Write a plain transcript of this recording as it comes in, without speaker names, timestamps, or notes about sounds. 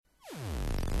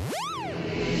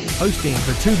hosting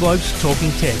for Two Blokes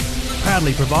Talking Tech,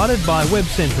 proudly provided by Web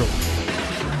Central.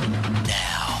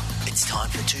 Now, it's time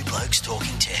for Two Blokes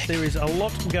Talking Tech. There is a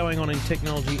lot going on in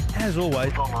technology, as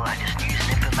always. All the latest news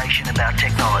and information about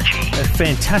technology. It's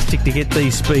fantastic to get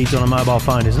these speeds on a mobile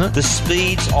phone, isn't it? The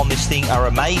speeds on this thing are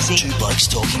amazing. Two Blokes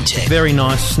Talking Tech. Very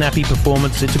nice, snappy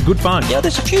performance. It's a good phone. Yeah,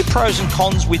 there's a few pros and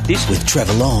cons with this. With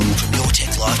Trevor Long from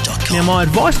YourTechLife.com. Now, my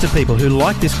advice to people who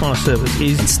like this kind of service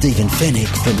is... And Stephen Fennick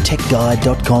from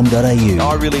TechGuide.com.au.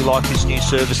 I really like this new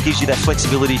service. Gives you that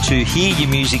flexibility to hear your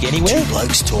music anywhere. Two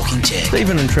Blokes Talking Tech.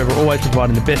 Stephen and Trevor always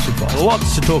providing the best advice.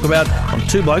 Lots to talk about on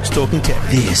Two Blokes Talking Tech.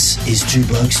 This is Two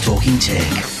Blokes Talking Tech.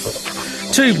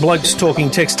 Two Blokes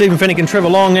Talking Tech, Stephen Fennick and Trevor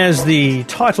Long, as the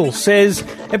title says,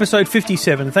 episode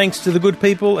 57, thanks to the good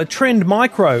people at Trend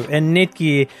Micro and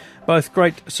Netgear, both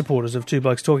great supporters of Two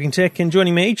Blokes Talking Tech, and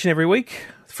joining me each and every week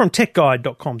from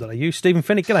techguide.com.au, Stephen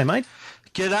Fennick. G'day, mate.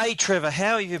 G'day, Trevor.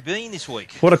 How have you been this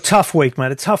week? What a tough week,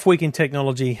 mate. A tough week in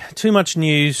technology. Too much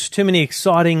news, too many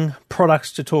exciting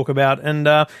products to talk about, and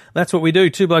that's what we do.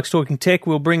 Two Blokes Talking Tech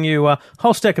will bring you a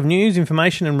whole stack of news,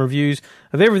 information and reviews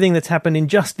of everything that's happened in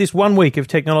just this 1 week of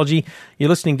technology. You're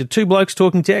listening to Two Blokes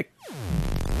Talking Tech.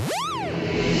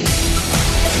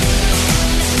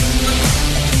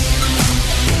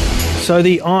 So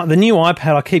the new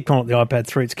iPad, I keep calling it the iPad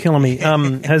 3, it's killing me,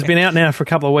 has been out now for a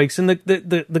couple of weeks, and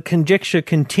the conjecture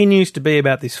continues to be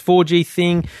about this 4G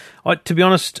thing. To be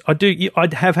honest, I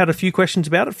have had a few questions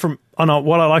about it from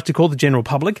what I like to call the general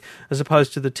public, as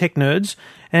opposed to the tech nerds.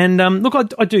 And look,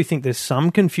 I do think there's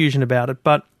some confusion about it,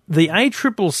 but the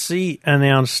ACCC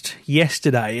announced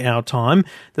yesterday, our time,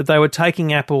 that they were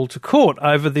taking Apple to court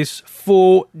over this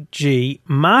 4G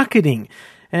marketing.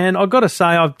 And I've got to say,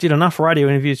 I did enough radio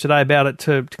interviews today about it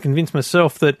to convince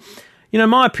myself that, you know,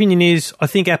 my opinion is I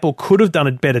think Apple could have done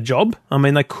a better job. I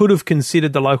mean, they could have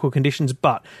considered the local conditions,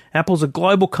 but Apple's a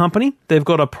global company. They've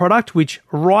got a product which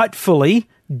rightfully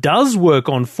does work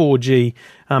on 4G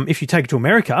if you take it to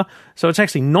America. So it's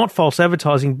actually not false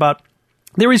advertising, but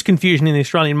there is confusion in the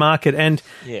Australian market. And,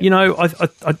 you know,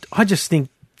 I just think,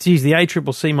 geez, the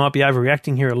ACCC might be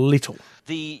overreacting here a little.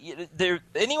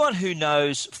 Anyone who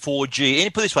knows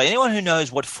 4G, put it this way, anyone who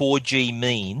knows what 4G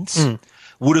means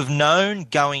would have known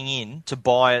going in to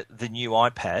buy the new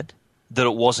iPad that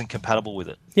it wasn't compatible with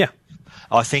it. Yeah.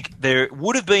 I think there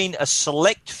would have been a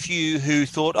select few who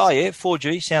thought, oh yeah,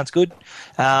 4G sounds good.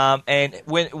 And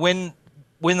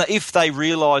if they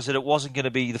realised that it wasn't going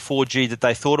to be the 4G that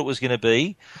they thought it was going to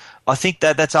be, I think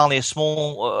that's only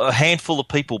a handful of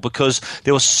people, because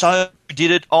there was so did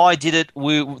it, I did it.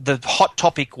 The hot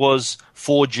topic was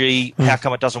 4G. How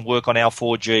come it doesn't work on our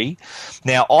 4G?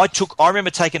 Now, I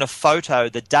remember taking a photo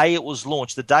the day it was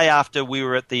launched, the day after we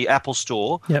were at the Apple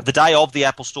Store, the day of the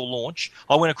Apple Store launch.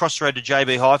 I went across the road to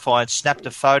JB Hi-Fi and snapped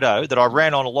a photo that I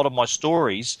ran on a lot of my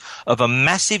stories of a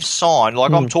massive sign,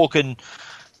 like I'm talking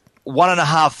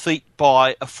 1.5 feet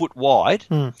by a foot wide,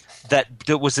 that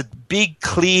there was a big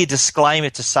clear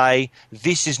disclaimer to say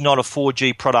this is not a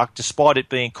 4G product despite it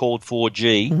being called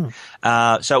 4G.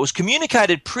 So it was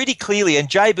communicated pretty clearly, and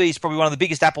JB is probably one of the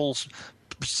biggest Apple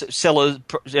sellers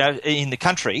in the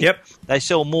country. Yep. They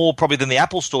sell more probably than the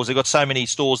Apple stores. They've got so many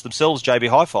stores themselves, JB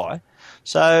Hi-Fi.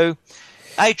 So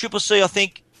ACCC, I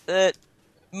think...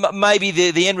 maybe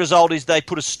the end result is they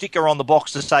put a sticker on the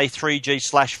box to say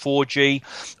 3G/4G.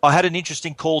 I had an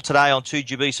interesting call today on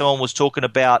 2GB. Someone was talking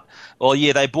about, well,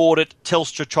 yeah, they bought it.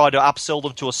 Telstra tried to upsell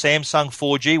them to a Samsung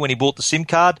 4G when he bought the SIM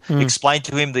card, explained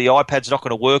to him the iPad's not going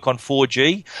to work on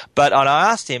 4G. And I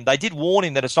asked him, they did warn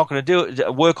him that it's not going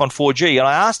to work on 4G. And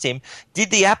I asked him,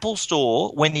 did the Apple Store,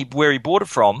 where he bought it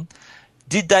from,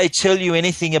 did they tell you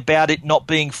anything about it not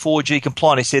being 4G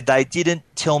compliant? He said they didn't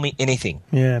tell me anything.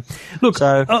 Yeah. Look,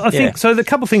 I think, so the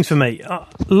couple of things for me.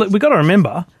 We've got to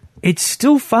remember, it's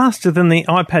still faster than the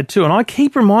iPad 2, and I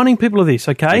keep reminding people of this,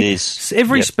 okay? It is.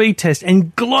 Every speed test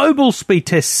and global speed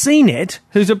test, CNET,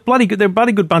 who's they're a bloody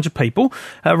good bunch of people,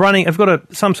 have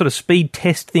got some sort of speed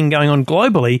test thing going on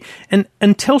globally, and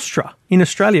Telstra in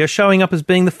Australia showing up as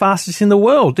being the fastest in the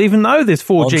world, even though there's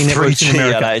 4G networks in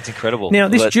America. Yeah, it's incredible. Now,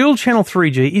 this dual channel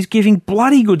 3G is giving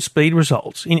bloody good speed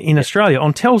results in Australia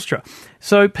on Telstra.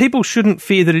 So people shouldn't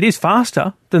fear that it is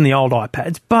faster than the old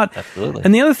iPads. But absolutely.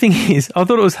 And the other thing is, I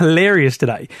thought it was hilarious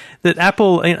today that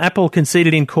Apple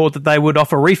conceded in court that they would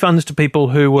offer refunds to people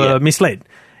who were misled.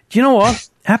 Do you know what?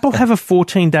 Apple have a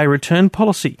 14-day return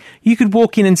policy. You could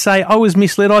walk in and say, I was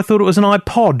misled, I thought it was an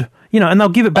iPod. You know, and they'll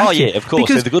give it back to you. Oh, yeah, of course.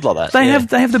 They're good like that. They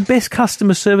have the best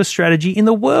customer service strategy in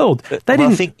the world. They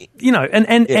didn't, you know,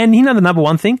 and you know the number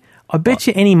one thing? I bet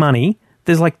you any money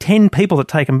there's like 10 people that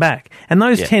take them back. And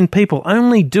those 10 people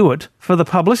only do it for the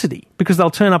publicity because they'll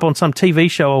turn up on some TV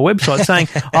show or website saying,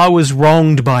 I was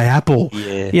wronged by Apple.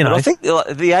 Yeah. You know, but I think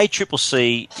the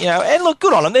ACCC, you know, and look,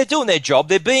 good on them. They're doing their job.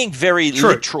 They're being very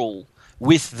literal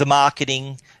with the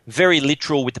marketing, very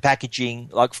literal with the packaging.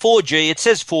 Like 4G, it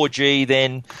says 4G,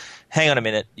 then hang on a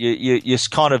minute, you're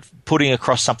kind of putting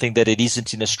across something that it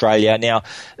isn't in Australia. Now,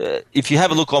 if you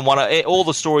have a look on all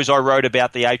the stories I wrote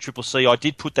about the ACCC, I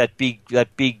did put that big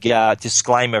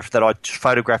disclaimer that I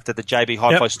photographed at the JB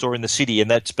Hi-Fi store in the city, and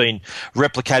that's been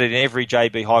replicated in every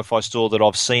JB Hi-Fi store that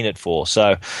I've seen it for.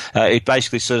 So it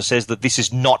basically sort of says that this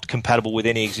is not compatible with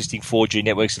any existing 4G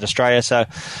networks in Australia. So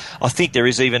I think there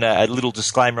is even a little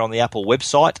disclaimer on the Apple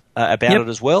website about it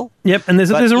as well. Yep, and there's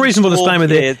a reasonable disclaimer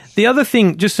there. The other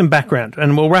thing, just some background,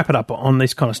 and we'll wrap it up on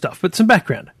this kind of stuff, but some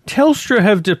background. Telstra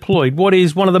have deployed what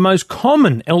is one of the most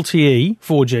common LTE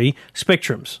 4G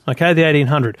spectrums, okay, the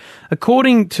 1800.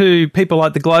 According to people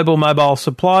like the Global Mobile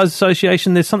Suppliers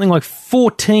Association, there's something like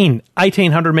 14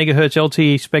 1800 megahertz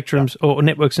LTE spectrums or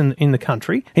networks in the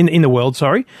country, in the world,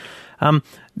 sorry.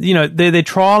 You know, they're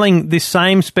trialling this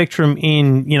same spectrum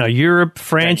in, you know, Europe,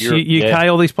 France, UK,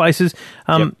 all these places.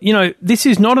 You know, this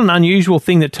is not an unusual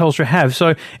thing that Telstra have.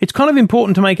 So it's kind of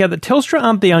important to make out that Telstra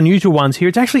aren't the unusual ones here.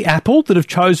 It's actually Apple that have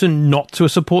chosen not to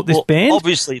support this band.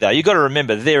 Obviously, though, you've got to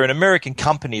remember, they're an American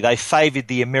company. They favoured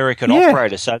the American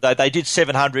operator. So they did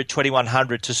 700,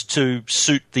 2100 to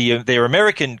suit their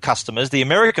American customers, the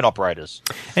American operators.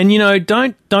 And, you know,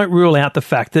 don't rule out the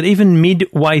fact that even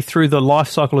midway through the life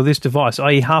cycle of this device,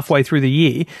 i.e. halfway through the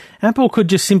year, Apple could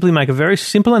just simply make a very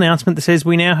simple announcement that says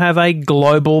we now have a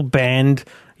global band,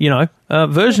 you know,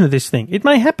 version of this thing. It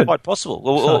may happen. Quite possible.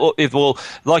 Well,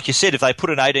 like you said, if they put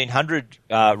an 1800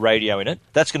 radio in it,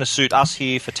 that's going to suit us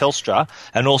here for Telstra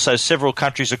and also several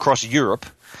countries across Europe.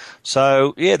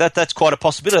 So, yeah, that's quite a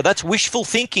possibility. That's wishful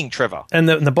thinking, Trevor. And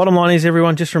the bottom line is,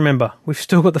 everyone, just remember, we've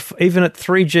still got even at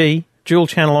 3G, dual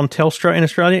channel on Telstra in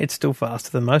Australia, it's still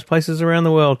faster than most places around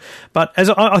the world. But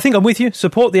as I think I'm with you,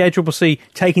 support the ACCC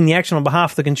taking the action on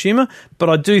behalf of the consumer, but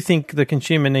I do think the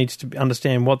consumer needs to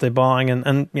understand what they're buying,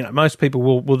 and you know, most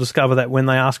people will discover that when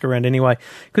they ask around anyway.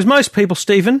 Because most people,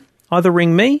 Stephen, either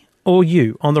ring me or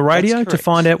you on the radio to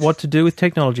find out what to do with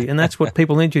technology, and that's what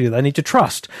people need to do. They need to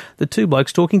trust the Two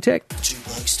Blokes Talking Tech. Two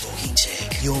Blokes Talking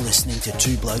Tech. You're listening to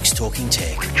Two Blokes Talking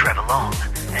Tech with Trevor Long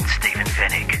and Stephen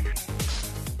Fennick.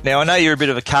 Now, I know you're a bit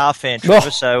of a car fan, Trevor,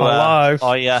 hello.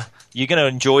 You're going to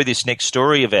enjoy this next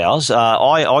story of ours.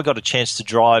 I got a chance to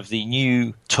drive the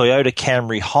new Toyota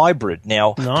Camry Hybrid.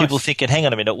 Now, people are thinking, hang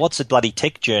on a minute, what's a bloody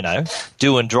tech journo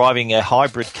doing driving a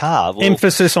hybrid car? Well,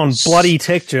 emphasis on bloody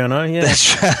tech journo, yeah.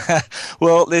 That's right.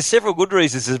 Well, there's several good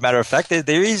reasons, as a matter of fact.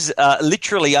 There is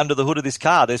literally under the hood of this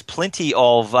car, there's plenty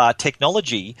of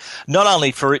technology, not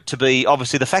only for it to be,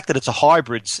 obviously the fact that it's a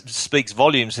hybrid speaks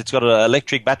volumes. It's got an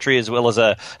electric battery as well as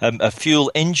a fuel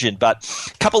engine, but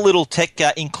a couple little tech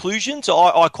inclusions.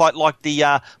 I quite like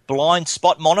the blind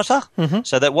spot monitor. Mm-hmm.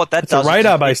 So that what that does, it's a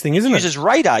radar-based thing, isn't it? Uses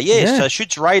radar, yes. Yeah. So it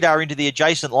shoots radar into the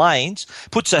adjacent lanes,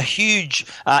 puts a huge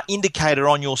indicator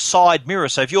on your side mirror.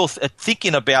 So if you're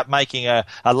thinking about making a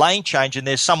lane change and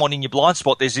there's someone in your blind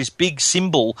spot, there's this big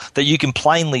symbol that you can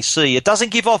plainly see. It doesn't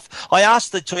give off. I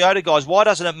asked the Toyota guys, why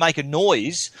doesn't it make a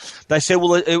noise? They said,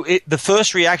 well, the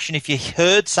first reaction if you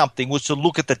heard something was to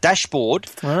look at the dashboard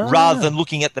rather than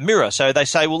looking at the mirror. So they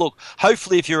say, well, look,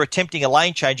 hopefully if you're attempting a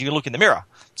lane change, you can look in the mirror.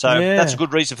 So that's a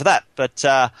good reason for that. But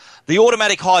the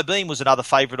automatic high beam was another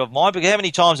favourite of mine. Because how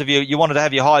many times have you wanted to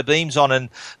have your high beams on, and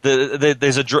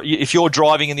if you're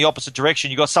driving in the opposite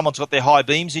direction, someone's got their high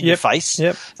beams in your face.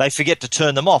 Yep. They forget to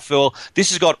turn them off. Well, this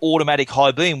has got automatic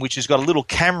high beam, which has got a little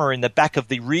camera in the back of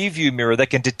the rear view mirror that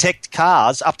can detect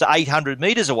cars up to 800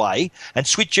 metres away and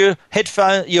switch your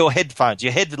headlights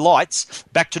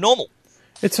back to normal.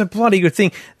 It's a bloody good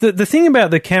thing. The thing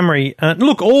about the Camry,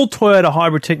 look, all Toyota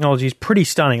hybrid technology is pretty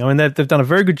stunning. I mean, they've done a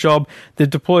very good job. They've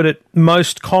deployed it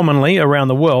most commonly around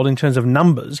the world in terms of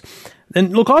numbers.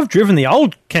 And look, I've driven the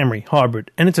old Camry hybrid,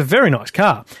 and it's a very nice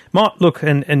car. Look,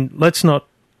 and let's not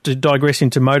to digress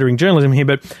into motoring journalism here,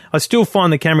 but I still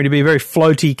find the Camry to be a very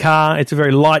floaty car. It's a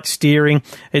very light steering.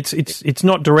 It's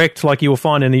not direct like you will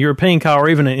find in a European car or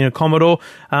even in a Commodore.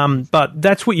 But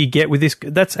that's what you get with this.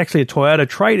 That's actually a Toyota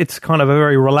trait. It's kind of a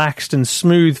very relaxed and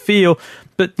smooth feel.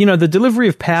 But, you know, the delivery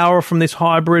of power from this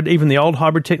hybrid, even the old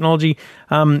hybrid technology,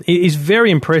 is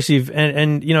very impressive.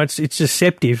 And you know, it's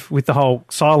deceptive with the whole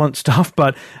silent stuff.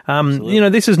 But, you know,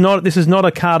 this is not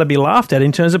a car to be laughed at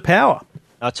in terms of power.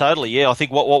 Totally, yeah. I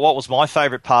think what was my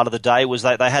favourite part of the day was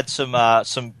they had some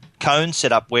cone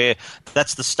setup where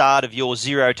that's the start of your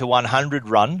 0 to 100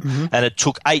 run, and it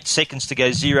took 8 seconds to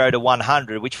go 0 to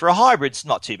 100, which for a hybrid's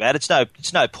not too bad. It's no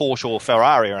Porsche or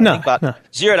Ferrari or anything, but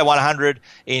 0 to 100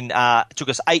 took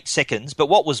us 8 seconds. But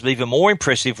what was even more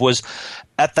impressive was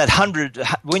at that 100,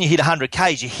 when you hit 100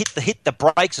 Ks, you hit the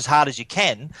brakes as hard as you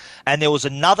can, and there was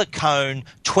another cone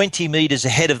 20 metres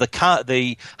ahead of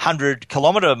the 100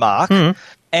 kilometre mark,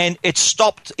 and it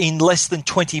stopped in less than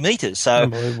 20 metres. So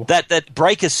that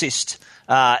brake assist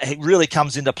it really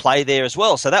comes into play there as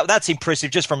well. So that's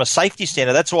impressive just from a safety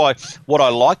standard. That's why what I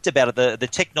liked about it, the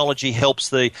technology helps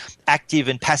the active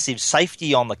and passive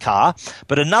safety on the car.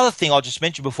 But another thing I'll just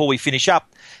mention before we finish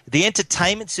up, the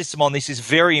entertainment system on this is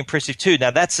very impressive too.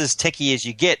 Now, that's as techie as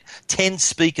you get.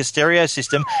 10-speaker stereo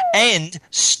system and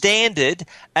standard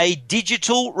a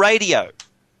digital radio.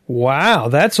 Wow,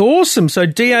 that's awesome. So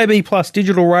DAB plus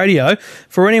digital radio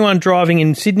for anyone driving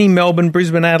in Sydney, Melbourne,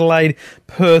 Brisbane, Adelaide,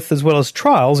 Perth, as well as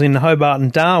trials in Hobart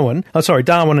and Darwin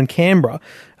and Canberra.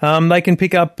 They can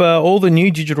pick up all the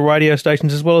new digital radio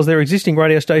stations as well as their existing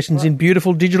radio stations in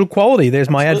beautiful digital quality. There's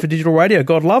my ad for digital radio.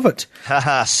 God love it.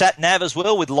 Sat nav as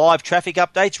well with live traffic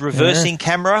updates, reversing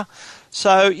camera.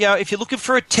 So, if you're looking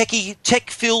for a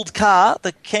tech-filled car,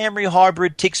 the Camry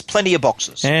Hybrid ticks plenty of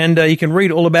boxes. And you can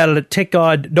read all about it at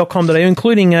techguide.com.au,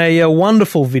 including a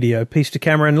wonderful video piece to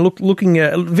camera and looking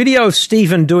at a video of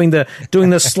Stephen doing the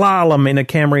slalom in a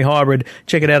Camry Hybrid.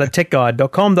 Check it out at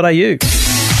techguide.com.au.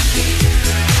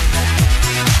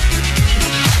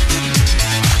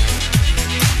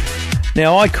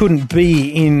 Now, I couldn't be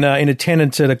in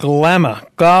attendance at a Glamour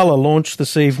Gala launch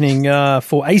this evening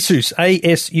for ASUS,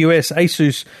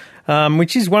 ASUS,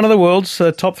 which is one of the world's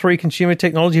top 3 consumer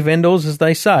technology vendors, as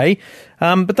they say.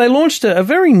 But they launched a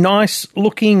very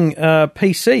nice-looking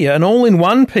PC, an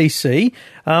all-in-one PC,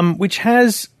 which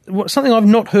has something I've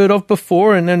not heard of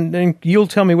before, and you'll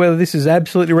tell me whether this is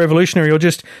absolutely revolutionary or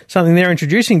just something they're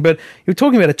introducing. But you're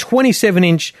talking about a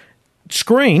 27-inch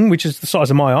screen, which is the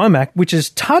size of my iMac, which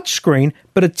is touch screen,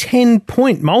 but a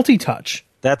 10-point multi-touch.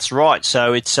 That's right.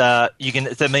 So it's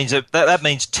that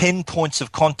means 10 points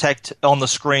of contact on the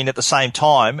screen at the same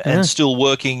time and still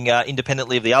working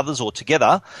independently of the others or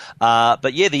together.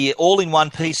 But yeah, the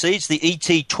all-in-one PC, it's the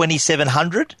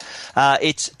ET2700.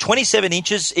 It's 27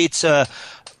 inches. It's a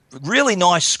really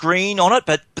nice screen on it,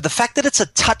 but the fact that it's a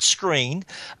touch screen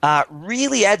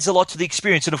really adds a lot to the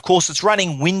experience. And of course, it's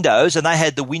running Windows, and they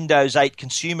had the Windows 8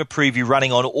 consumer preview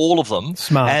running on all of them.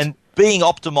 Smart. And being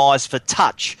optimized for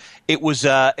touch, it was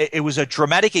a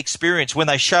dramatic experience. When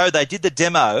they did the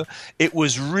demo, it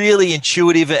was really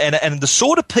intuitive and the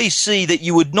sort of PC that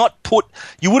you wouldn't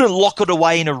lock it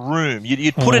away in a room.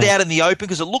 You'd put it out in the open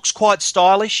because it looks quite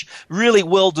stylish, really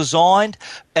well designed,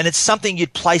 and it's something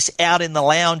you'd place out in the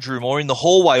lounge room or in the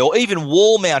hallway or even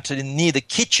wall mounted near the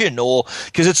kitchen, or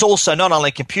because it's also not only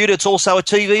a computer, it's also a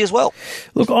TV as well.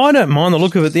 Look, I don't mind the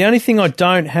look of it. The only thing I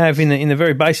don't have in the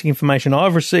very basic information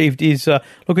I've received is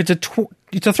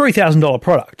it's a $3,000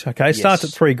 product. Okay, it starts at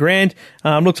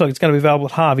 $3,000. Looks like it's going to be available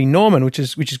at Harvey Norman, which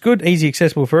is good, easy,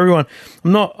 accessible for everyone.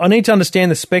 I need to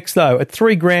understand the specs though. At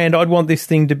 $3,000, I'd want this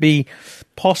thing to be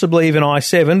possibly even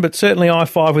i7, but certainly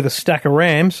i5 with a stack of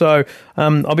RAM. So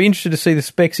I'll be interested to see the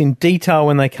specs in detail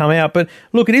when they come out. But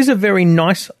look, it is a very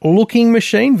nice looking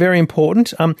machine, very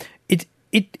important.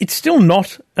 It's still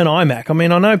not an iMac. I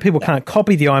mean, I know people can't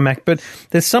copy the iMac, but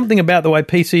there's something about the way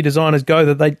PC designers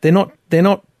go that they're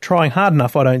not trying hard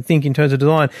enough, I don't think, in terms of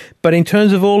design. But in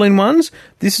terms of all-in-ones,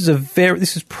 this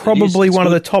is probably one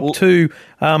of the top 2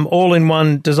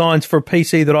 all-in-one designs for a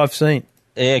PC that I've seen.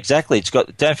 Yeah, exactly.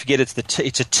 Don't forget it's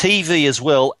a TV as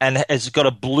well, and it's got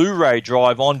a Blu-ray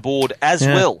drive on board as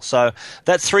well. So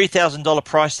that $3,000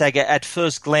 price tag, at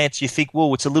first glance, you think,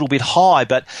 well, it's a little bit high,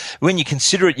 but when you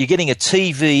consider it, you're getting a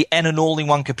TV and an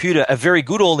all-in-one computer, a very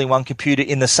good all-in-one computer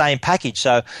in the same package.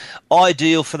 So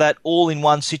ideal for that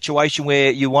all-in-one situation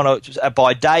where you want to,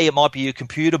 by day it might be your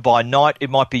computer, by night it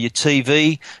might be your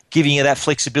TV, giving you that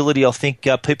flexibility. I think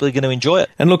people are going to enjoy it.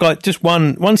 And look, just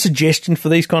one suggestion for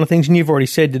these kind of things, and you've already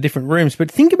said the different rooms,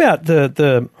 but think about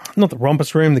the not the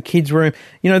rumpus room, the kids room,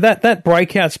 that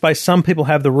breakout space some people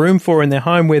have the room for in their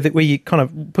home where you kind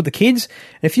of put the kids.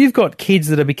 If you've got kids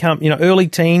that have become early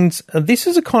teens, this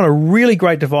is a kind of really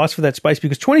great device for that space,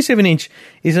 because 27-inch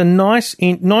is a nice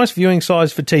viewing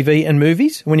size for TV and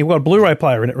movies when you've got a Blu-ray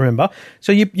player in it, remember.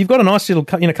 So you've got a nice little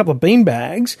couple of bean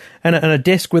bags and a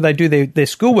desk where they do their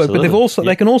schoolwork. Absolutely. But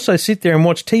they can also sit there and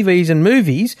watch TVs and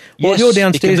movies while you're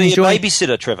downstairs enjoying. It can be a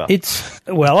babysitter, Trevor. It's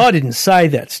Well, I didn't say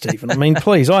that, Stephen. I mean,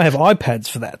 please, I have iPads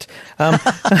for that.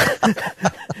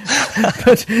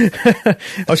 But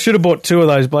I should have bought 2 of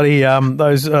those bloody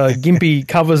those gimpy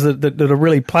covers that are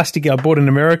really plasticky. I bought in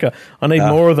America. I need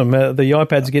more of them. The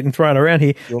iPads are getting thrown around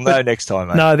here. You'll know next time,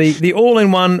 mate. No, the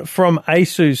all-in-one from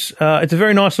Asus. It's a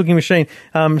very nice-looking machine.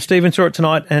 Stephen saw it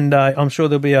tonight, and I'm sure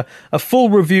there'll be a full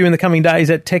review in the coming days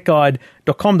at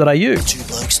techguide.com.au. Two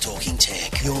Blokes Talking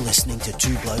Tech. You're listening to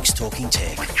Two Blokes Talking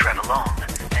Tech. With Trevor Long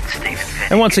and Stephen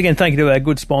Fennick. And once again, thank you to our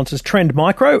good sponsors, Trend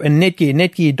Micro and Netgear,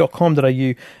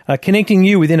 netgear.com.au, connecting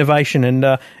you with innovation.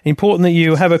 And important that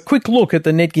you have a quick look at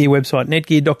the Netgear website,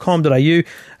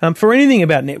 netgear.com.au, for anything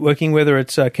about networking, whether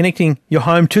it's connecting your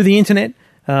home to the internet,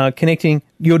 connecting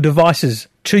your devices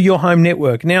to your home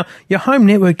network. Now, your home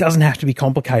network doesn't have to be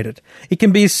complicated. It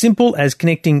can be as simple as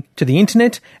connecting to the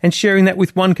internet and sharing that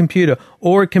with one computer,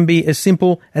 or it can be as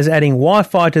simple as adding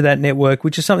Wi-Fi to that network,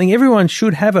 which is something everyone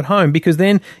should have at home, because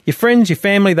then your friends, your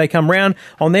family, they come round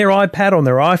on their iPad, on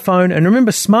their iPhone. And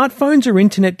remember, smartphones are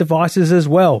internet devices as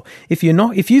well. If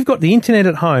you've got the internet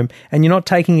at home and you're not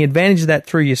taking advantage of that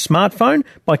through your smartphone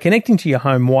by connecting to your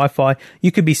home Wi-Fi,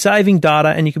 you could be saving data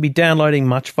and you could be downloading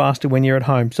much faster when you're at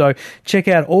home. So check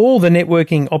out all the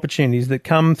networking opportunities that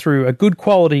come through a good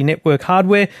quality network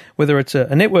hardware, whether it's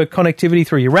a network connectivity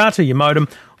through your router, your modem,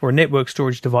 or a network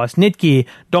storage device.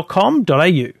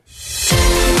 Netgear.com.au.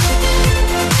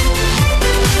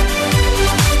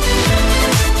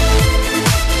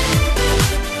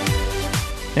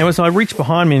 Now, as I reach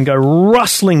behind me and go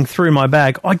rustling through my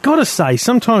bag, I got to say,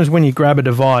 sometimes when you grab a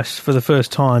device for the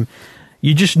first time,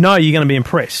 you just know you're going to be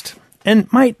impressed.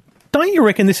 And, mate, don't you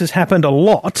reckon this has happened a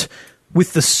lot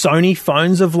with the Sony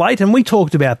phones of late? And we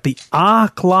talked about the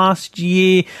Arc last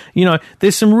year. You know,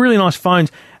 there's some really nice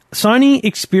phones. Sony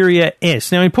Xperia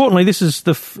S. Now, importantly, this is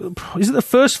is it the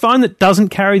first phone that doesn't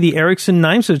carry the Ericsson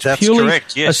name? So it's That's purely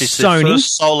correct. Yes, a it's Sony. the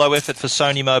first solo effort for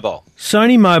Sony Mobile.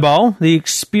 Sony Mobile, the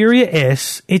Xperia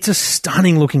S, it's a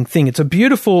stunning looking thing. It's a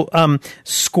beautiful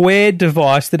square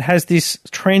device that has this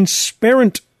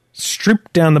transparent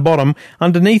strip down the bottom,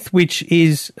 underneath which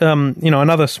is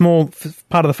another small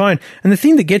part of the phone. And the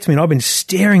thing that gets me, and I've been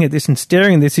staring at this,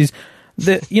 is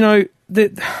that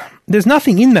there's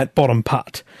nothing in that bottom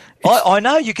part. I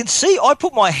know, you can see, I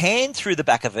put my hand through the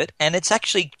back of it and it's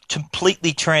actually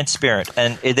completely transparent,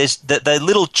 and there's the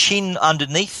little chin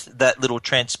underneath that little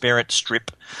transparent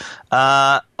strip.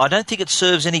 I don't think it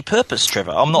serves any purpose,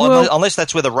 Trevor. Unless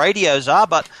that's where the radios are,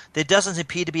 but there doesn't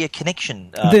appear to be a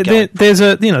connection. There's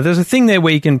a thing there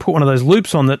where you can put one of those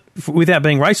loops on that without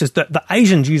being racist. The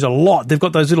Asians use a lot. They've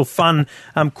got those little fun,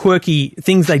 quirky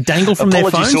things they dangle from their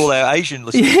phones. Apologies to all our Asian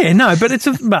listeners. Yeah, no, but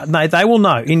they will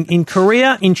know. In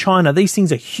Korea, in China, these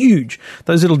things are huge.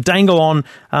 Those little dangle on,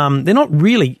 they're not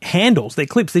really handles, they're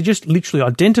clips. They're just literally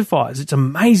identifiers. It's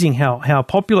amazing how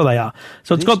popular they are.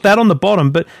 So it's got that on the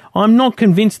bottom, but I'm not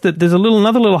convinced that there's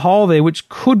another little hole there which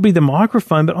could be the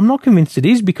microphone, but I'm not convinced it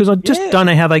is, because I just don't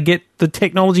know how they get the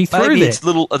technology through Maybe there.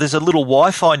 There's a little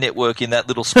Wi-Fi network in that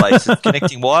little space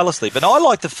connecting wirelessly. But I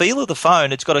like the feel of the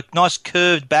phone. It's got a nice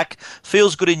curved back,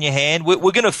 feels good in your hand. We're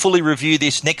going to fully review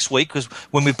this next week, because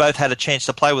when we've both had a chance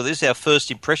to play with this, our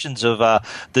first impressions of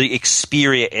the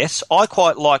Xperia S. I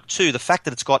quite like too the fact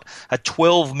that it's got a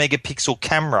 12 megapixel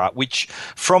camera, which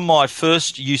from my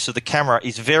first use of the camera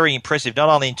is very impressive, not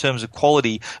only in terms of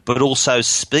quality but also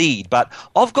speed. But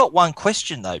I've got one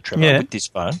question though, Trevor, with this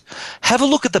phone. Have a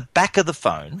look at the back of the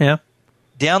phone. Yeah.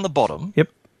 Down the bottom. Yep.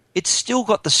 It's still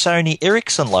got the Sony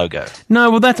Ericsson logo. No,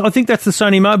 well, I think that's the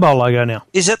Sony Mobile logo now.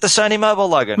 Is that the Sony Mobile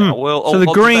logo now? Well, so the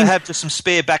green, do they have just some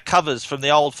spare back covers from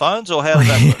the old phones, or how does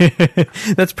that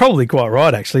work? That's probably quite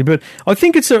right, actually. But I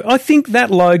think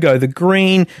that logo, the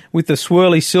green with the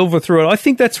swirly silver through it, I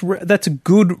think that's a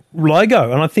good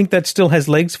logo, and I think that still has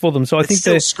legs for them. So I think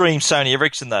still screams Sony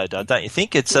Ericsson, though, don't you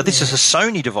think? It's this is a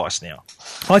Sony device now.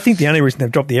 I think the only reason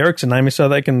they've dropped the Ericsson name is so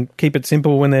they can keep it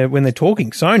simple when they're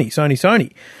talking.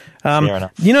 Sony. Fair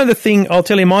enough. You know the thing, I'll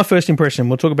tell you my first impression,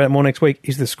 we'll talk about it more next week,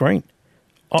 is the screen.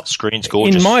 Screen's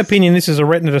gorgeous. In my opinion, this is a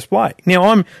Retina display.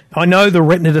 Now, I know the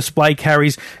Retina display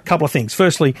carries a couple of things.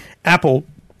 Firstly, Apple,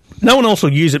 no one else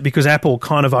will use it because Apple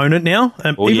kind of own it now.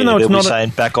 Even though it's not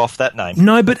saying back off that name.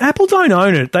 No, but Apple don't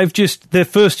own it. They're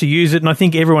first to use it, and I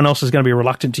think everyone else is going to be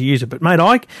reluctant to use it. But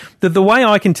mate, the way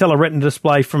I can tell a Retina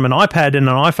display from an iPad and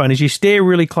an iPhone is you stare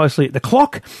really closely at the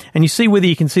clock and you see whether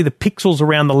you can see the pixels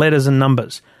around the letters and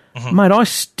numbers. Mm-hmm. Mate, I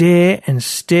stare and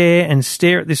stare and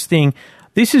stare at this thing.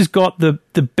 This has got the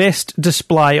best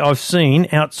display I've seen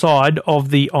outside of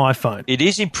the iPhone. It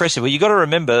is impressive. Well, you've got to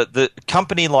remember that a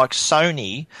company like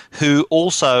Sony, who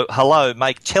also,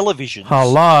 make televisions.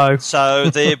 Hello. So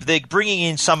they're bringing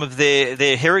in some of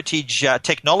their heritage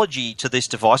technology to this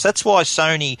device. That's why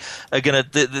Sony are going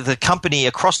to, the company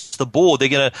across the board, they're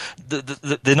going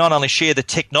to, they not only share the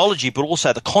technology, but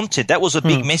also the content. That was a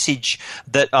big message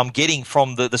that I'm getting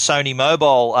from the Sony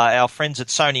Mobile, our friends at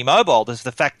Sony Mobile. There's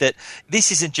the fact that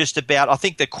this isn't just about, I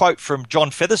think the quote from John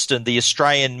Featherstone, the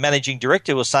Australian managing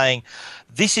director, was saying,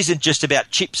 this isn't just about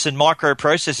chips and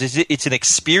microprocessors. It's an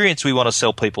experience we want to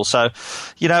sell people. So,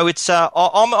 it's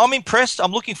I'm impressed.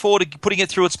 I'm looking forward to putting it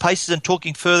through its paces and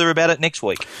talking further about it next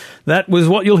week. That was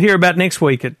what you'll hear about next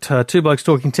week at Two Blokes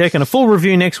Talking Tech, and a full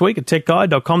review next week at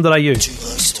techguide.com.au. Two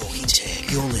Blokes Talking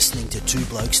Tech. You're listening to Two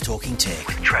Blokes Talking Tech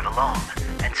with Trevor Long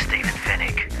and Stephen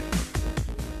Fennick.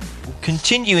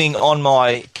 Continuing on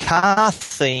my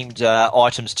car-themed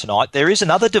items tonight, there is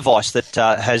another device that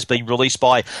has been released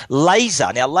by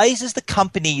Laser. Now, Laser's the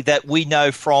company that we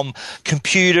know from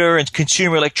computer and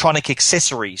consumer electronic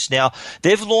accessories. Now,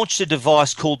 they've launched a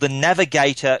device called the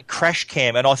Navigator Crash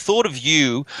Cam, and I thought of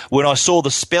you when I saw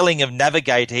the spelling of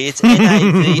Navigator. It's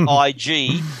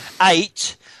Navig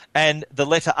 8. And the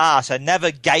letter R, so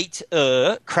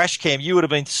Navigator Crash Cam. You would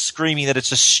have been screaming that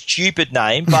it's a stupid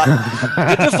name, but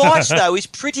the device, though, is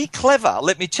pretty clever.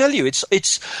 Let me tell you,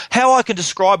 it's how I can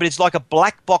describe it. It's like a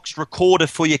black box recorder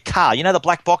for your car. You know the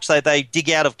black box they dig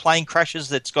out of plane crashes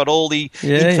that's got all the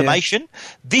information? Yeah.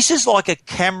 This is like a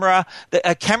camera that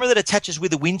attaches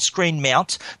with a windscreen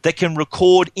mount that can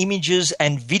record images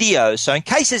and videos. So in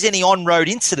case there's any on-road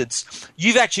incidents,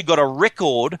 you've actually got a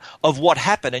record of what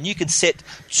happened, and you can set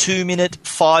 2-minute,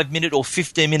 5-minute or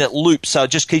 15-minute loop, so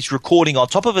it just keeps recording on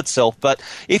top of itself. But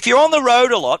if you're on the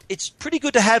road a lot, it's pretty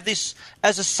good to have this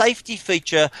as a safety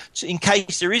feature in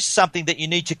case there is something that you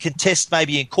need to contest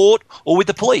maybe in court or with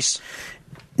the police.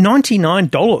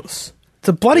 $99. It's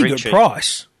a bloody good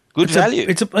price. Good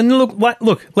value. And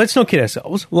look, let's not kid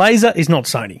ourselves. Laser is not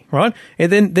Sony, right?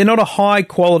 And they're not a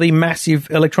high-quality, massive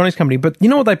electronics company, but you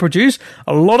know what they produce?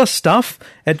 A lot of stuff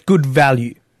at good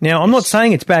value. Now, I'm not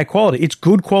saying it's bad quality. It's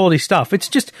good quality stuff. It's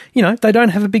just, they don't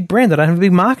have a big brand. They don't have a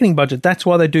big marketing budget. That's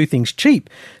why they do things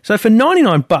cheap. So for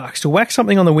 $99 to whack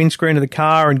something on the windscreen of the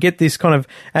car and get this kind of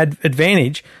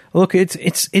advantage, look,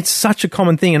 it's such a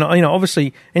common thing. And,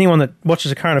 obviously anyone that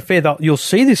watches A Current Affair, you'll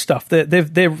see this stuff. They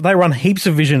run heaps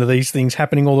of vision of these things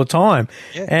happening all the time.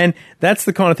 Yeah. And that's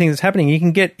the kind of thing that's happening. You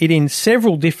can get it in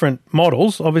several different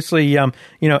models. Obviously,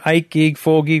 8 gig,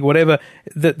 4 gig, whatever,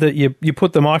 that you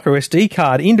put the micro SD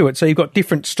card into it. So you've got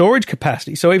different storage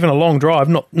capacity. So even a long drive,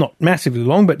 not massively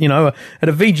long, but, at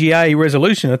a VGA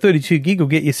resolution, a 32 gig will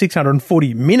get you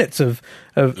 640 minutes of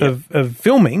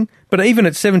filming. But even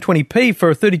at 720p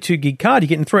for a 32 gig card, you're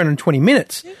getting 320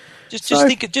 minutes. Yeah.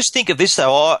 Just think of this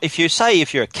though. If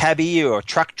you're a cabbie or a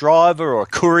truck driver or a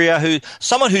courier,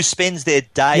 someone who spends their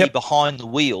day behind the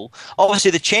wheel,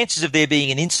 obviously the chances of there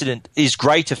being an incident is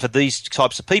greater for these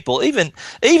types of people. Even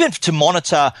to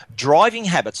monitor driving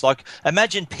habits, like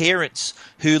imagine parents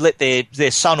who let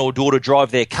their son or daughter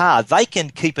drive their car. They can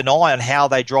keep an eye on how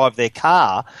they drive their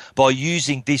car by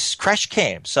using this crash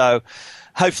cam. So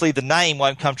hopefully the name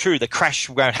won't come true. The crash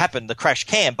won't happen, the crash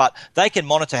cam, but they can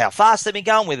monitor how fast they've been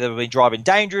going, whether they've been driving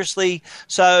dangerously.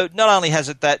 So not only has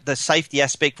it the safety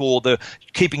aspect for the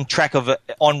keeping track of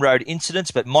on-road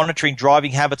incidents, but monitoring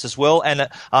driving habits as well. And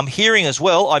I'm hearing as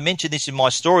well, I mentioned this in my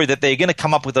story, that they're going to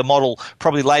come up with a model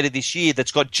probably later this year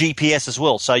that's got GPS as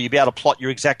well. So you'll be able to plot your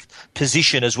exact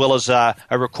position as well as a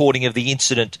recording of the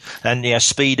incident and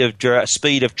speed of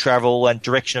travel and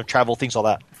direction of travel, things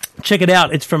like that. Check it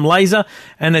out. It's from Laser,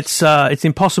 and it's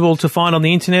impossible to find on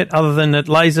the internet other than at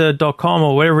laser.com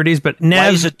or wherever it is. But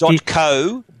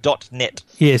laser.co.net.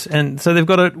 Yes, and so they've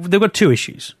got two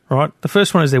issues, right? The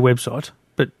first one is their website,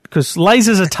 but because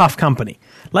Laser's a tough company.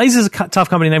 Laser's a tough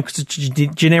company name because it's a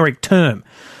generic term.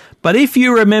 But if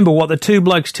you remember what the two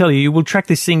blokes tell you, you will track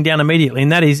this thing down immediately,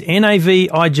 and that is Navig,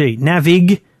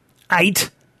 Navig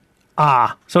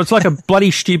 8R. So it's like a bloody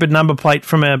stupid number plate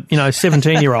from a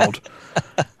 17-year-old.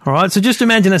 All right, so just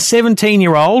imagine a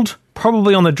 17-year-old,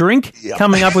 probably on the drink,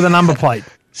 coming up with a number plate.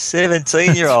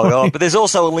 17-year-old, but there's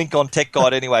also a link on Tech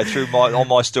Guide anyway on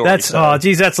my story. That's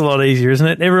a lot easier, isn't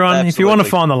it? Everyone, Absolutely. If you want to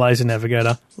find the Laser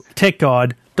Navigator,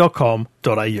 techguide.com.au.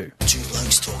 Two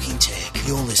Blokes Talking Tech.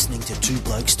 You're listening to Two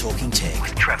Blokes Talking Tech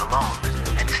with Trevor Long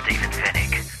and Stephen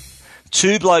Fennick.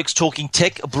 Two Blokes Talking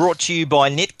Tech, brought to you by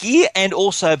Netgear and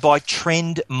also by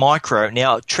Trend Micro.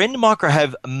 Now, Trend Micro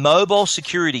have Mobile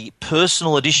Security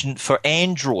Personal Edition for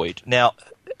Android. Now,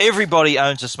 Everybody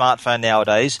owns a smartphone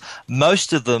nowadays.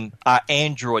 Most of them are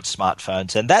Android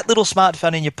smartphones. And that little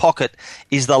smartphone in your pocket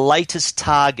is the latest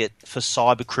target for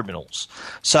cyber criminals.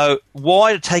 So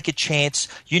why take a chance?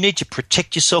 You need to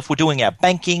protect yourself. We're doing our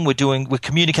banking. We're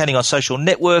communicating on social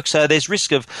networks. So there's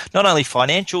risk of not only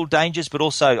financial dangers, but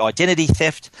also identity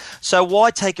theft. So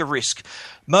why take a risk?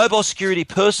 Mobile Security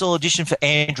Personal Edition for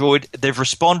Android, they've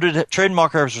responded, Trend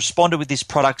Micro has responded with this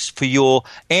product for your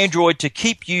Android to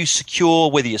keep you secure,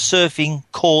 whether you're surfing,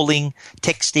 calling,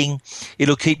 texting.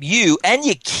 It'll keep you and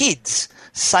your kids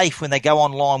safe when they go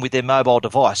online with their mobile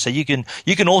device. So you can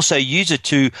also use it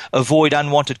to avoid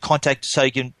unwanted contact, so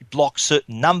you can block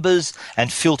certain numbers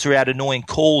and filter out annoying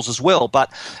calls as well.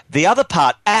 But the other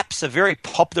part, apps are very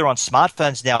popular on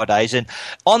smartphones nowadays, and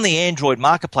on the Android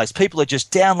marketplace, people are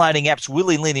just downloading apps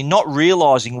willy-nilly, not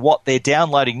realizing what they're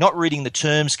downloading, not reading the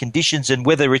terms, conditions, and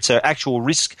whether it's an actual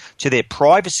risk to their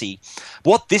privacy.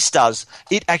 What this does,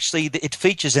 it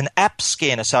features an app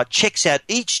scanner, so it checks out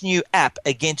each new app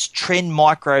against Trend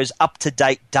Micro's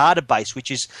up-to-date database,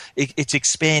 which is it's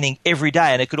expanding every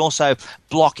day, and it can also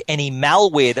block any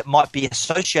malware that might be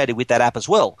associated with that app as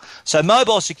well. So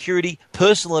Mobile Security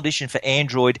Personal Edition for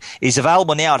Android is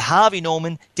available now at Harvey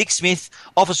Norman, Dick Smith,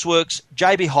 Officeworks,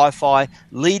 JB Hi-Fi,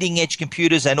 Leading Edge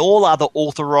Computers, and all other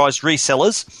authorised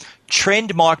resellers.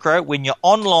 Trend Micro, when you're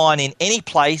online in any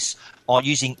place or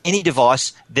using any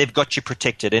device, they've got you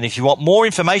protected. And if you want more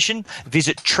information,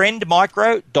 visit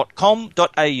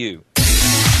trendmicro.com.au.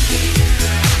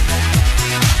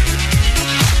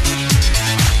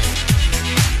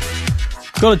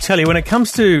 Got to tell you, when it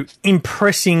comes to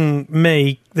impressing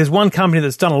me, there's one company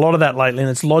that's done a lot of that lately, and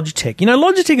it's Logitech. You know,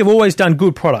 Logitech have always done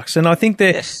good products, and I think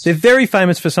they're very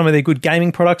famous for some of their good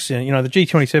gaming products. You know, the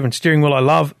G27 steering wheel I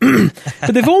love.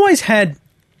 But they've always had...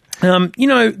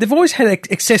 they've always had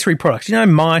accessory products,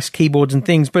 mice, keyboards and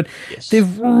things, but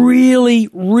they've really,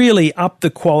 really upped the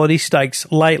quality stakes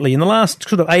lately in the last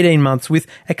sort of 18 months with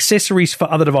accessories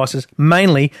for other devices,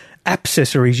 mainly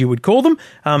accessories you would call them,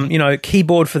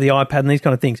 keyboard for the iPad and these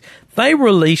kind of things. They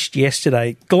released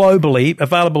yesterday, globally,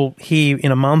 available here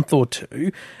in a month or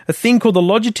two, a thing called the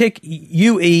Logitech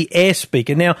UE Air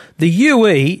Speaker. Now, the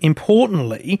UE,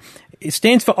 importantly, it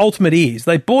stands for Ultimate Ears.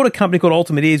 They bought a company called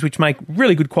Ultimate Ears, which make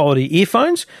really good quality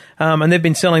earphones, and they've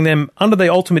been selling them under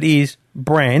the Ultimate Ears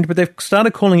brand, but they've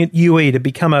started calling it UE to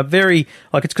become a very,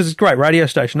 it's because it's a great radio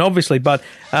station, obviously, but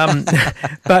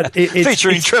it's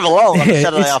featuring Trevor Long on a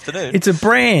Saturday afternoon. It's a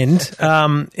brand.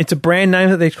 It's a brand name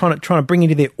that they're trying to bring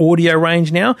into their audio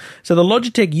range now. So the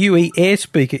Logitech UE Air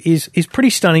Speaker is pretty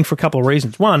stunning for a couple of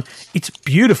reasons. One, it's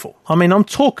beautiful. I mean, I'm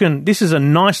talking. This is a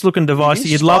nice looking device that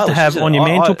you'd love to have on your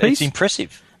mantelpiece. It's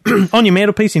impressive. On your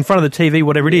mantelpiece, in front of the TV,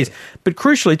 whatever it is. But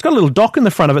crucially, it's got a little dock in the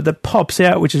front of it that pops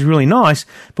out, which is really nice.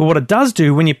 But what it does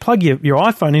do, when you plug your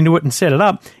iPhone into it and set it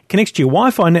up, it connects to your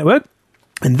Wi-Fi network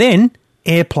and then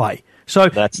AirPlay.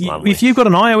 So if you've got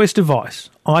an iOS device,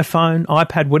 iPhone,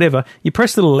 iPad, whatever, you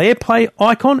press the little AirPlay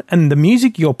icon and the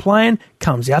music you're playing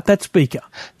comes out that speaker.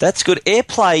 That's good.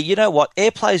 AirPlay, you know what?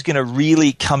 AirPlay is going to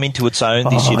really come into its own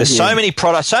this year. There's so many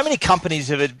products, so many companies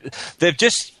they've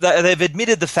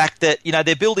admitted the fact that,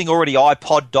 they're building already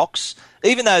iPod docks.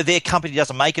 Even though their company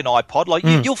doesn't make an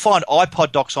iPod, you'll find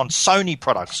iPod docks on Sony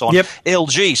products, on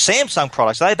LG, Samsung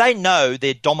products. They know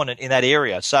they're dominant in that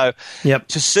area. So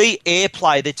to see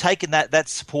AirPlay, they're taking that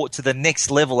support to the next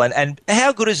level. And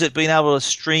how good is it being able to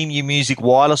stream your music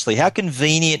wirelessly? How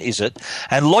convenient is it?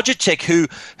 And Logitech, who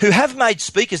have made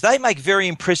speakers, they make very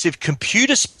impressive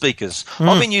computer speakers.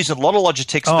 I've been using a lot of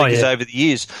Logitech speakers over the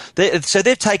years. So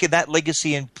they've taken that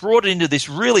legacy and brought it into this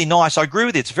really nice, I agree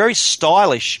with you, it's very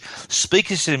stylish speaker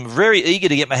system. Very eager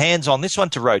to get my hands on this one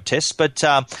to road test. But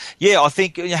I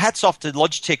think hats off to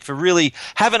Logitech for really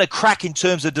having a crack in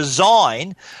terms of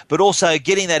design, but also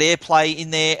getting that AirPlay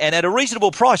in there and at a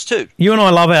reasonable price too. You and I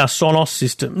love our Sonos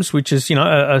systems, which is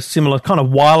a similar kind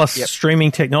of wireless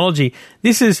streaming technology.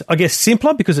 This is, I guess,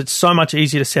 simpler because it's so much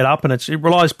easier to set up and it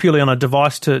relies purely on a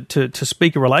device to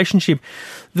speaker relationship.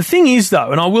 The thing is,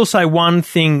 though, and I will say one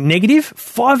thing negative: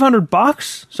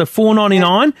 $500, so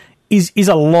 $499. Is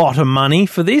a lot of money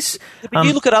for this. But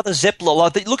you look at other Zeppelin,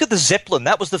 look at the Zeppelin.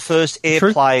 That was the first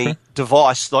AirPlay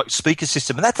device, speaker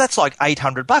system, and that's like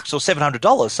 $800 or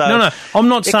 $700. So no, I'm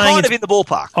not saying kind of in the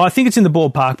ballpark. I think it's in the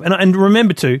ballpark, and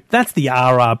remember too, that's the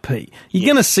RRP. You're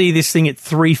going to see this thing at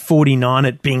 $349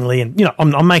 at Bingley, and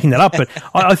I'm making that up, but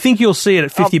I think you'll see it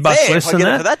at $50 less than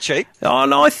that. For that cheap. Oh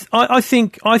no, I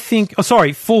think.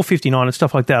 $459 and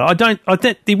stuff like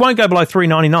that. It won't go below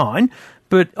 $399.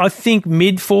 but I think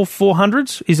mid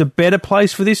 400s is a better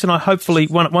place for this, and I hopefully,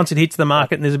 once it hits the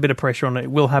market and there's a bit of pressure on it,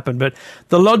 it will happen. But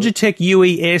the Logitech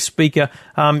UE Air speaker,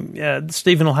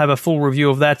 Stephen will have a full review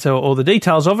of that or the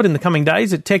details of it in the coming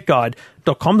days at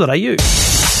techguide.com.au.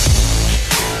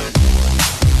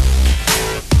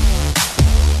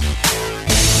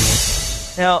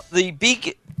 Now, the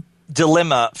big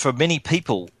dilemma for many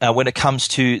people when it comes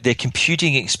to their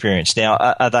computing experience. Now,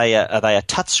 are they a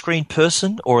touchscreen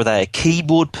person, or are they a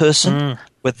keyboard person?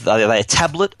 Are they a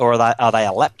tablet, or are they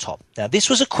a laptop? Now, this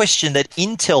was a question that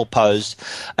Intel posed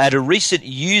at a recent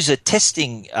user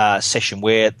testing session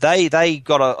where they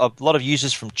got a lot of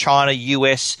users from China,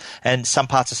 US, and some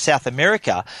parts of South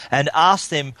America and asked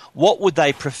them what would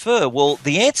they prefer. Well,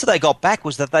 the answer they got back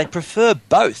was that they prefer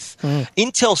both.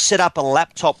 Intel set up a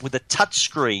laptop with a touch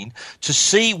screen to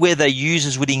see whether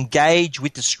users would engage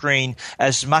with the screen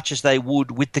as much as they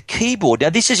would with the keyboard. Now,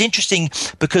 this is interesting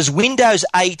because Windows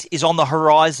 8 is on the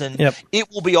horizon. Yep.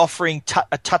 It will be offering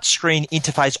a touchscreen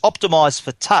interface optimized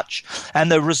for touch.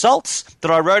 And the results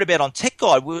that I wrote about on Tech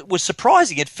Guide were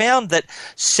surprising. It found that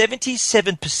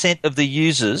 77% of the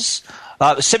users,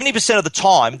 70% of the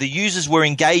time, the users were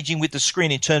engaging with the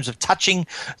screen in terms of touching.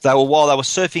 While they were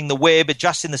surfing the web,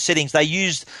 adjusting the settings, they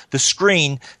used the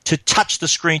screen to touch the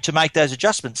screen to make those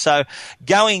adjustments. So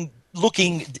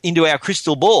looking into our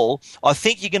crystal ball, I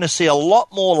think you're going to see a lot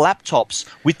more laptops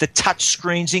with the touch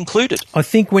screens included. I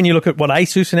think when you look at what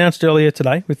Asus announced earlier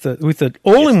today with the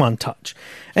all-in-one touch,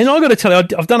 and I've got to tell you,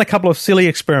 I've done a couple of silly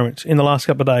experiments in the last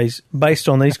couple of days based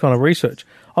on these kind of research.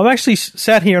 I've actually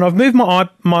sat here and I've moved my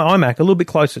iMac a little bit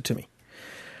closer to me,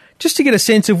 just to get a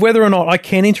sense of whether or not I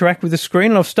can interact with the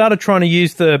screen. And I've started trying to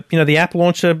use the app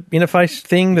launcher interface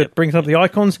thing that brings up the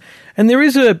icons. And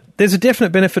there's a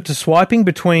definite benefit to swiping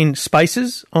between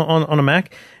spaces on a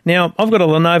Mac. Now, I've got a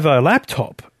Lenovo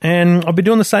laptop, and I've been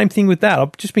doing the same thing with that.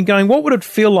 I've just been going, what would it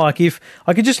feel like if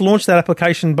I could just launch that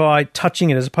application by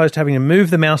touching it as opposed to having to move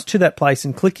the mouse to that place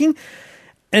and clicking?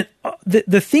 And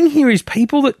the thing here is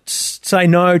people that say,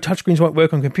 no, touchscreens won't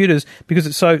work on computers because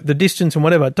it's so the distance and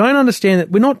whatever, don't understand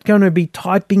that we're not going to be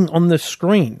typing on the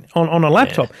screen on a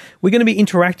laptop. Yeah. We're going to be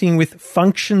interacting with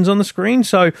functions on the screen.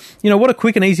 So, what a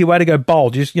quick and easy way to go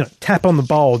bold. Just, tap on the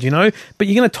bold, But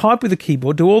you're going to type with the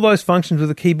keyboard, do all those functions with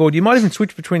the keyboard. You might even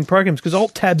switch between programs because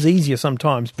Alt-Tab's easier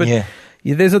sometimes. But yeah,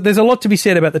 there's a lot to be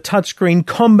said about the touchscreen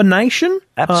combination.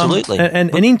 Absolutely. And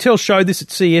Intel showed this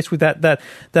at CES with that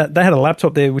they had a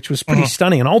laptop there which was pretty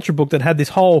stunning, an Ultrabook that had this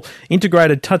whole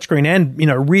integrated touchscreen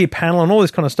and rear panel and all this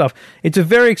kind of stuff. It's a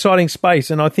very exciting space,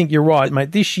 and I think you're right,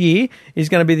 mate. This year is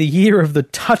going to be the year of the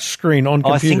touchscreen on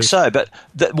computers. I think so, but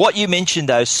what you mentioned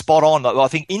though is spot on. I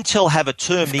think Intel have a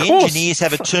term. The engineers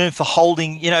have a term for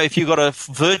holding. If you've got a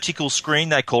vertical screen,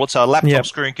 they call it, so a laptop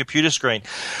screen, computer screen,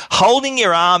 holding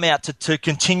your arm out to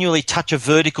continually touch a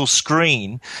vertical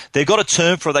screen. They've got a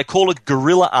term for it. They call it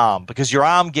gorilla arm because your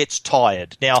arm gets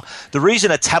tired. Now, the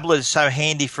reason a tablet is so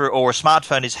handy or a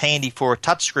smartphone is handy for a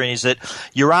touchscreen is that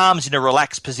your arm's in a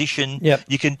relaxed position. Yep.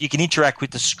 You can interact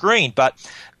with the screen, but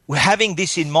having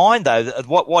this in mind, though,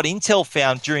 what Intel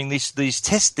found during this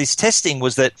testing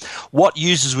was that what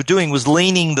users were doing was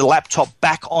leaning the laptop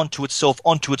back onto its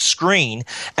screen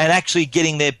and actually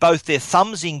getting both their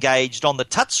thumbs engaged on the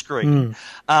touchscreen,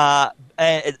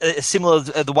 similar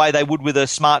to the way they would with a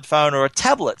smartphone or a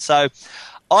tablet. So,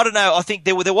 I don't know. I think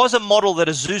there was a model that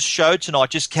Asus showed tonight,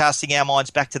 just casting our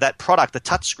minds back to that product, the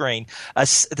touchscreen.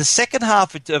 The second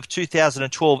half of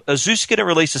 2012, Asus is going to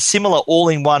release a similar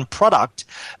all-in-one product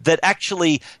that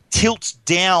actually tilts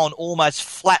down almost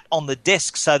flat on the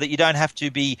desk so that you don't have to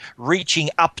be reaching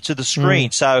up to the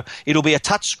screen. So it'll be a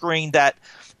touchscreen that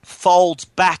folds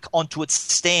back onto its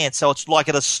stand, so it's like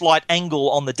at a slight angle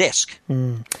on the desk.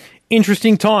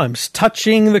 Interesting times.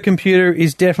 Touching the computer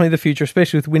is definitely the future,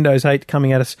 especially with Windows 8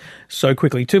 coming at us so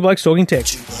quickly. Two Blokes Talking Tech.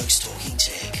 Two Blokes Talking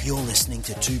Tech. You're listening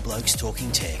to Two Blokes Talking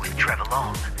Tech with Trevor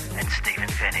Long and Stephen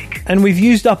Fennick. And we've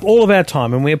used up all of our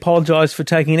time, and we apologise for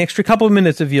taking an extra couple of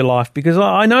minutes of your life because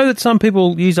I know that some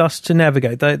people use us to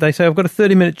navigate. They say, I've got a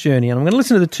 30-minute journey and I'm going to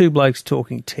listen to the Two Blokes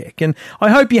Talking Tech. And I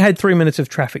hope you had 3 minutes of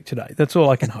traffic today. That's all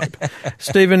I can hope.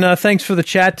 Stephen, thanks for the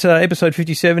chat. Episode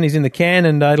 57 is in the can,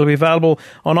 and it'll be available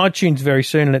on iTunes very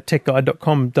soon and at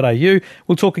techguide.com.au.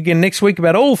 We'll talk again next week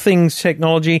about all things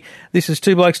technology. This is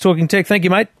Two Blokes Talking Tech. Thank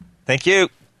you, mate. Thank you.